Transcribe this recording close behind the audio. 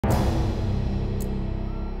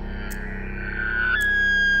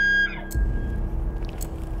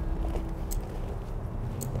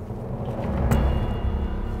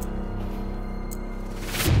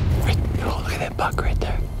buck right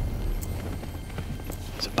there.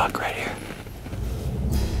 There's a buck right here.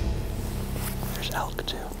 There's elk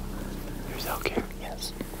too. There's elk here.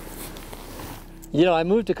 Yes. You know, I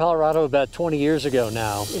moved to Colorado about 20 years ago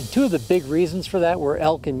now, and two of the big reasons for that were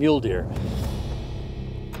elk and mule deer.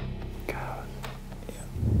 God.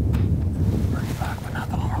 Pretty buck, but not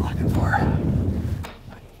the one we're looking for.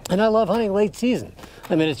 And I love hunting late season.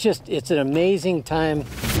 I mean, it's an amazing time.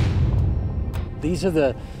 These are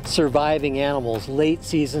the surviving animals, late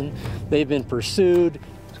season. They've been pursued.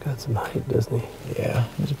 He's got some height, doesn't he? Yeah,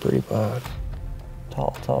 he's a pretty buck.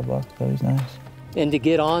 Tall buck, though he's nice. And to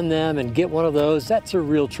get on them and get one of those, that's a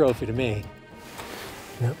real trophy to me.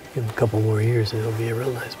 Yep, give him a couple more years and it'll be a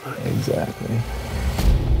real nice buck. Exactly.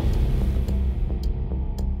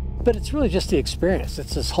 But it's really just the experience.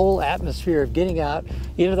 It's this whole atmosphere of getting out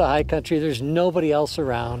into the high country. There's nobody else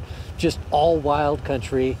around, just all wild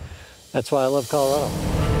country. That's why I love Colorado.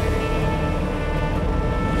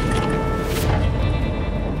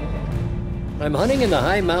 I'm hunting in the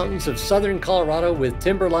high mountains of southern Colorado with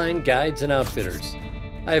Timberline guides and outfitters.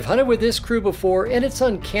 I've hunted with this crew before, and it's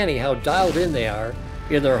uncanny how dialed in they are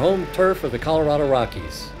in their home turf of the Colorado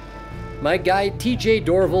Rockies. My guide, TJ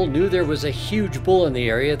Dorval, knew there was a huge bull in the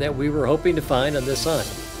area that we were hoping to find on this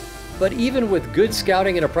hunt. But even with good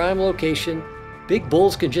scouting in a prime location, big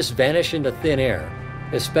bulls can just vanish into thin air,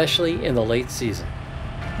 especially in the late season.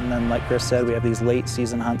 And then, like Chris said, we have these late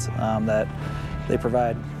season hunts that they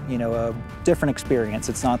provide, you know, a different experience.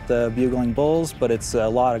 It's not the bugling bulls, but it's a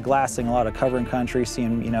lot of glassing, a lot of covering country,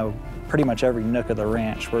 seeing, you know, pretty much every nook of the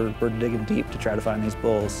ranch. We're digging deep to try to find these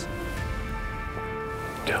bulls.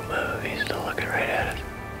 Don't move, he's still looking right at it.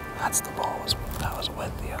 That's the bull that was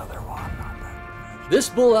with the other one. This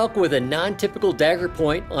bull elk with a non-typical dagger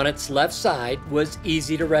point on its left side was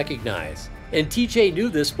easy to recognize. And TJ knew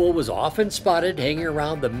this bull was often spotted hanging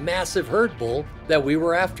around the massive herd bull that we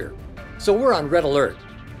were after. So we're on red alert.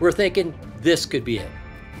 We're thinking this could be it.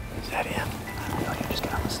 Is that him? I don't know, you just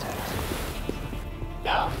get on the sticks.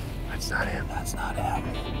 No, that's not him. That's not him.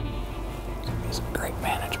 He's some great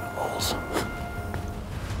management bulls.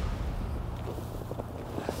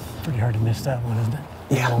 Pretty hard to miss that one, isn't it?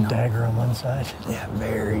 Yeah, Little no. dagger on one side. Yeah,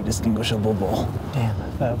 very distinguishable bull. Damn,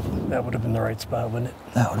 that would have been the right spot, wouldn't it?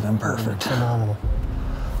 That would have been perfect. Phenomenal.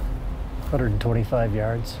 125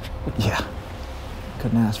 yards. Yeah,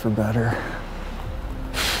 couldn't ask for better.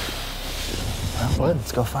 Well,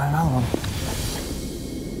 let's go find another one.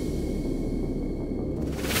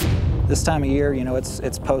 This time of year, you know,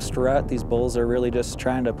 it's post-rut. These bulls are really just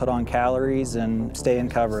trying to put on calories and stay in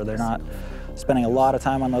cover. They're not spending a lot of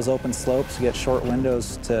time on those open slopes. You get short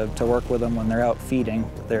windows to work with them when they're out feeding.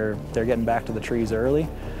 They're getting back to the trees early.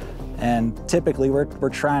 And typically we're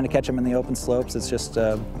trying to catch them in the open slopes. It's just,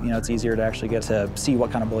 you know, it's easier to actually get to see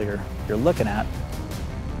what kind of bull you're looking at.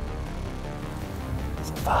 It's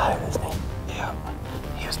a 5, isn't he? Yeah,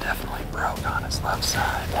 he was definitely broke on his left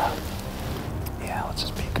side. Yeah, let's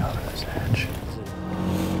just peek over this edge.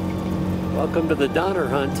 Welcome to the Donner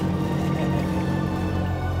Hunt.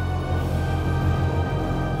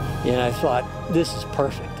 And I thought, this is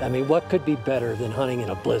perfect. I mean, what could be better than hunting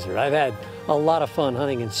in a blizzard? I've had a lot of fun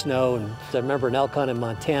hunting in snow, and I remember an elk hunt in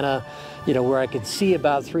Montana, you know, where I could see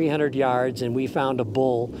about 300 yards, and we found a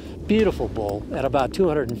bull, beautiful bull, at about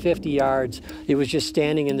 250 yards. It was just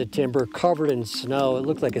standing in the timber, covered in snow. It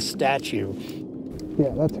looked like a statue. Yeah,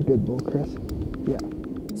 that's a good bull, Chris. Yeah.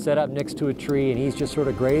 Set up next to a tree, and he's just sort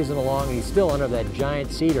of grazing along, and he's still under that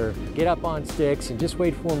giant cedar. Get up on sticks and just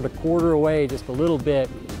wait for him to quarter away just a little bit.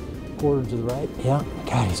 Quarter to the right. Yeah.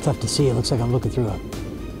 God, he's tough to see. It looks like I'm looking through a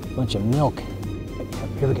bunch of milk.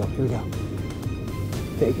 Here we go. Here we go.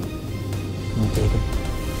 Take it. I'm gonna take him.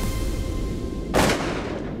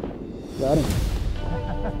 Got him.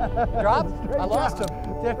 Drop? I lost him.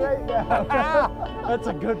 Straight down. That's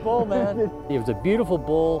a good bull, man. It was a beautiful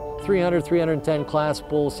bull, 300, 310 class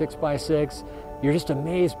bull, 6x6. You're just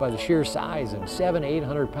amazed by the sheer size of 700,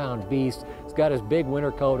 800 pound beast. He's got his big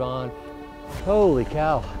winter coat on. Holy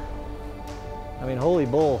cow. I mean, holy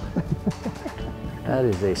bull. That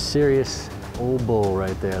is a serious old bull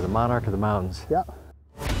right there, the monarch of the mountains. Yeah.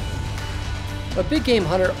 A big game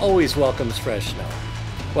hunter always welcomes fresh snow.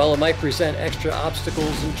 While it might present extra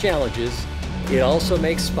obstacles and challenges, it also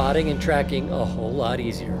makes spotting and tracking a whole lot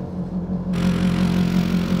easier.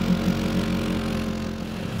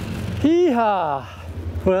 Hee-haw!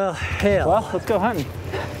 Well, hell. Well, let's go hunting.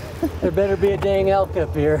 There better be a dang elk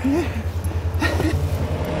up here.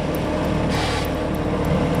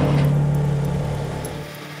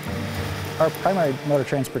 Our primary mode of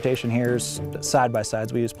transportation here is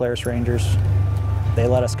side-by-sides. We use Polaris Rangers. They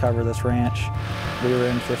let us cover this ranch. We were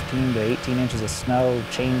in 15 to 18 inches of snow,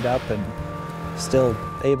 chained up and still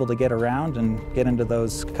able to get around and get into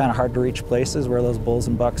those kind of hard to reach places where those bulls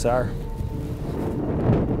and bucks are.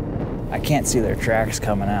 I can't see their tracks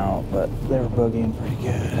coming out, but they were boogieing pretty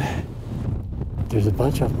good. There's a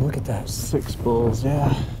bunch of them. Look at that. 6 bulls,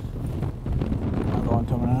 yeah. Another one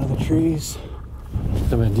coming out of the trees.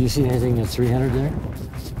 I mean, do you see anything that's 300 there?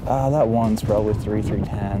 That one's probably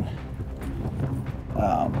 310.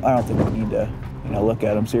 I don't think we need to, look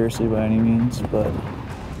at them seriously by any means, but.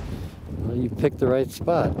 Well, you picked the right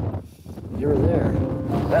spot. You were there.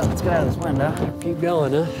 Well, let's get out of this window. Keep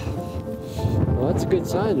going, huh? Well, that's a good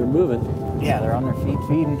sign. They're moving. Yeah, they're on their feet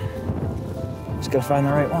feeding. Just gotta find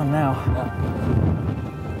the right one now.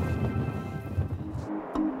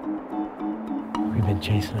 We've been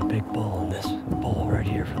chasing a big bull, and this bull right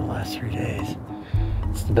here for the last 3 days.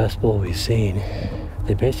 It's the best bull we've seen.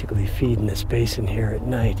 They basically feed in this basin here at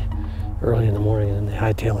night, early in the morning, and then they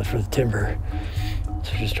hightail it for the timber.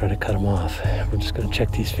 So we're just trying to cut him off. We're just gonna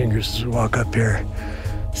check these fingers as we walk up here,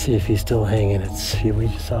 see if he's still hanging. We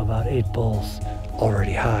just saw about 8 bulls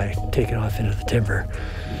already high, taken off into the timber.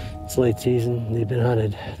 It's late season, they've been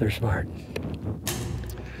hunted, they're smart.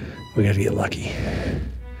 We gotta get lucky.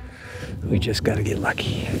 We just gotta get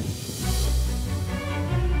lucky.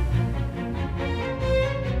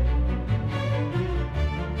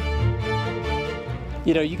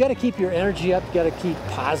 You got to keep your energy up, you got to keep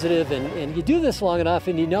positive, and you do this long enough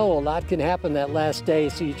and a lot can happen that last day,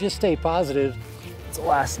 so you just stay positive. It's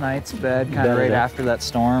last night's bed, kind of right after that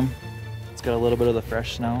storm. It's got a little bit of the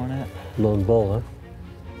fresh snow in it. Lone bull, huh?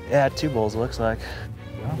 Yeah, 2 bulls, it looks like.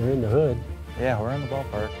 Well, they're in the hood. Yeah, we're in the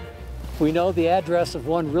ballpark. We know the address of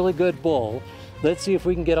one really good bull. Let's see if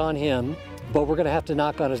we can get on him, but we're going to have to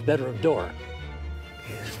knock on his bedroom door.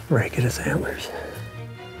 He's raking his antlers.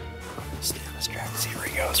 Stay on this track and see where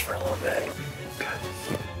he goes for a little bit. Okay.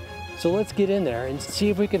 So let's get in there and see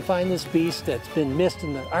if we can find this beast that's been missed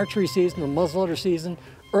in the archery season, the muzzleloader season,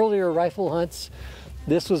 earlier rifle hunts.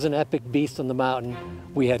 This was an epic beast on the mountain.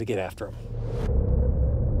 We had to get after him.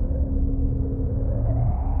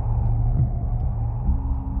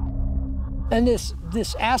 And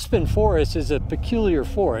this aspen forest is a peculiar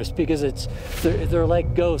forest because they're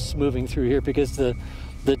like ghosts moving through here, because the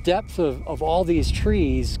depth of all these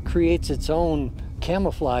trees creates its own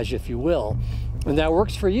camouflage, if you will. And that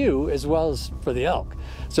works for you as well as for the elk.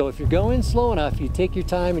 So if you're going slow enough, you take your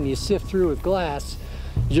time and you sift through with glass,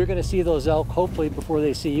 you're gonna see those elk hopefully before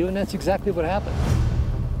they see you, and that's exactly what happened.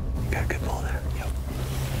 You got a good bull there. Yep.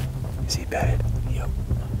 Is he bedded? Yep.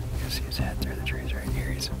 You see his head through the trees right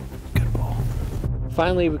here. He's a good bull.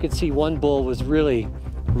 Finally, we could see one bull was really,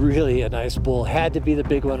 really a nice bull. Had to be the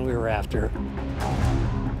big one we were after.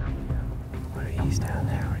 He's down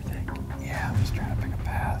there, what do you think? Yeah, I'm just trying to pick a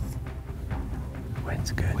path.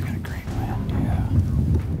 Wind's good. We got a great wind, yeah.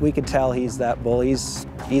 We could tell he's that bull. He's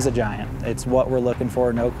a giant. It's what we're looking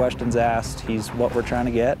for, no questions asked. He's what we're trying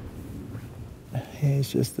to get. Yeah,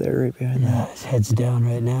 he's just there right behind that. His head's down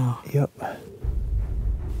right now. Yep.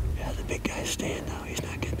 Yeah, the big guy's staying now. He's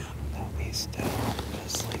not getting up. No, he's still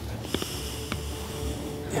just sleeping.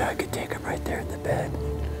 Yeah, I could take him right there in the bed.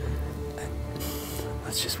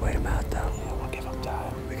 Let's just wait him out, though. Yeah, we'll give him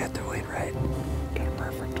time. We got the wind right. Got a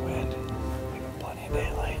perfect wind. We got plenty of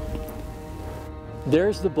daylight.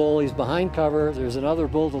 There's the bull. He's behind cover. There's another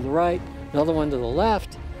bull to the right, another one to the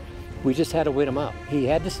left. We just had to wait him out. He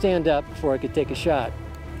had to stand up before I could take a shot.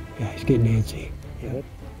 Yeah, he's getting antsy. Yep.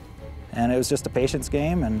 And it was just a patience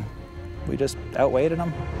game, and we just outweighted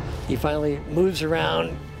him. He finally moves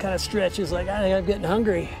around, kind of stretches like, I think I'm getting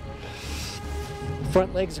hungry.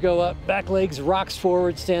 Front legs go up, back legs rocks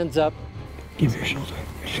forward, stands up. Give me your shoulder.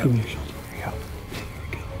 Give me your shoulder. There you go. There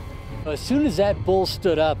we go. As soon as that bull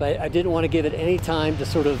stood up, I didn't want to give it any time to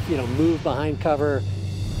sort of, move behind cover.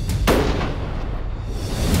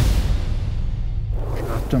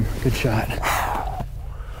 Dropped him. Good shot.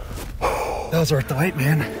 That was worth the wait,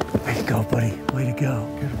 man. Way to go, buddy. Way to go.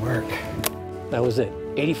 Good work. That was it.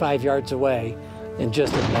 85 yards away, and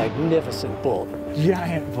just a magnificent bull.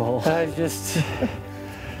 Giant bull. That's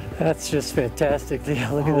just fantastic.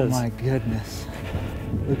 Yeah, look at those. Oh my goodness.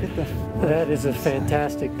 Look at that is a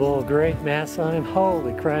fantastic bull. Great mass on him.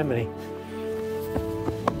 Holy criminy.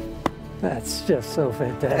 That's just so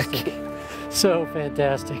fantastic. So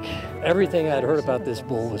fantastic. Everything I'd heard about this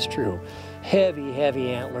bull was true. Heavy, heavy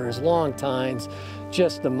antlers, long tines,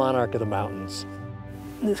 just the monarch of the mountains.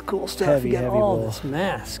 This cool stuff, heavy, you got heavy all bull. this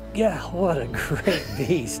mass. Yeah, what a great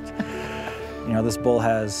beast. This bull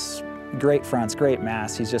has great fronts, great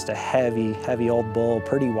mass. He's just a heavy, heavy old bull,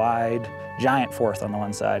 pretty wide, giant fourth on the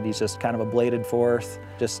one side. He's just kind of a bladed fourth,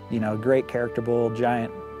 just, you know, great character bull,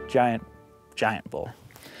 giant bull.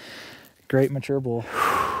 Great mature bull.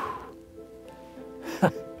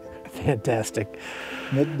 Fantastic.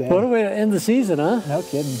 Midday. What a way to end the season, huh? No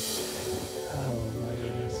kidding. Oh my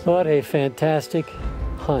goodness. What a fantastic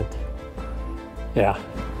hunt. Yeah.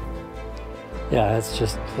 Yeah, that's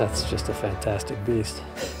just a fantastic beast.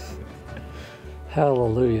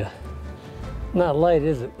 Hallelujah. Not light,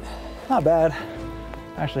 is it? Not bad.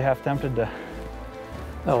 Actually half tempted to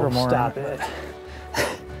Oh, throw more stop in it.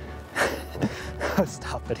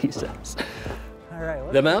 Stop it, he says. All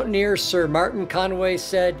right. The mountaineer Sir Martin Conway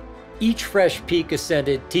said, "Each fresh peak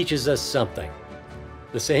ascended teaches us something."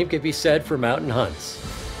 The same could be said for mountain hunts.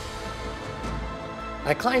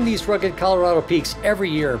 I climb these rugged Colorado peaks every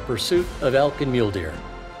year in pursuit of elk and mule deer.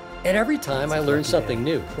 And every time I learn something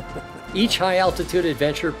new. Each high altitude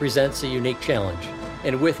adventure presents a unique challenge,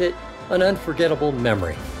 and with it, an unforgettable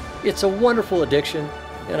memory. It's a wonderful addiction,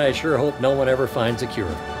 and I sure hope no one ever finds a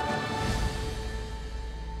cure.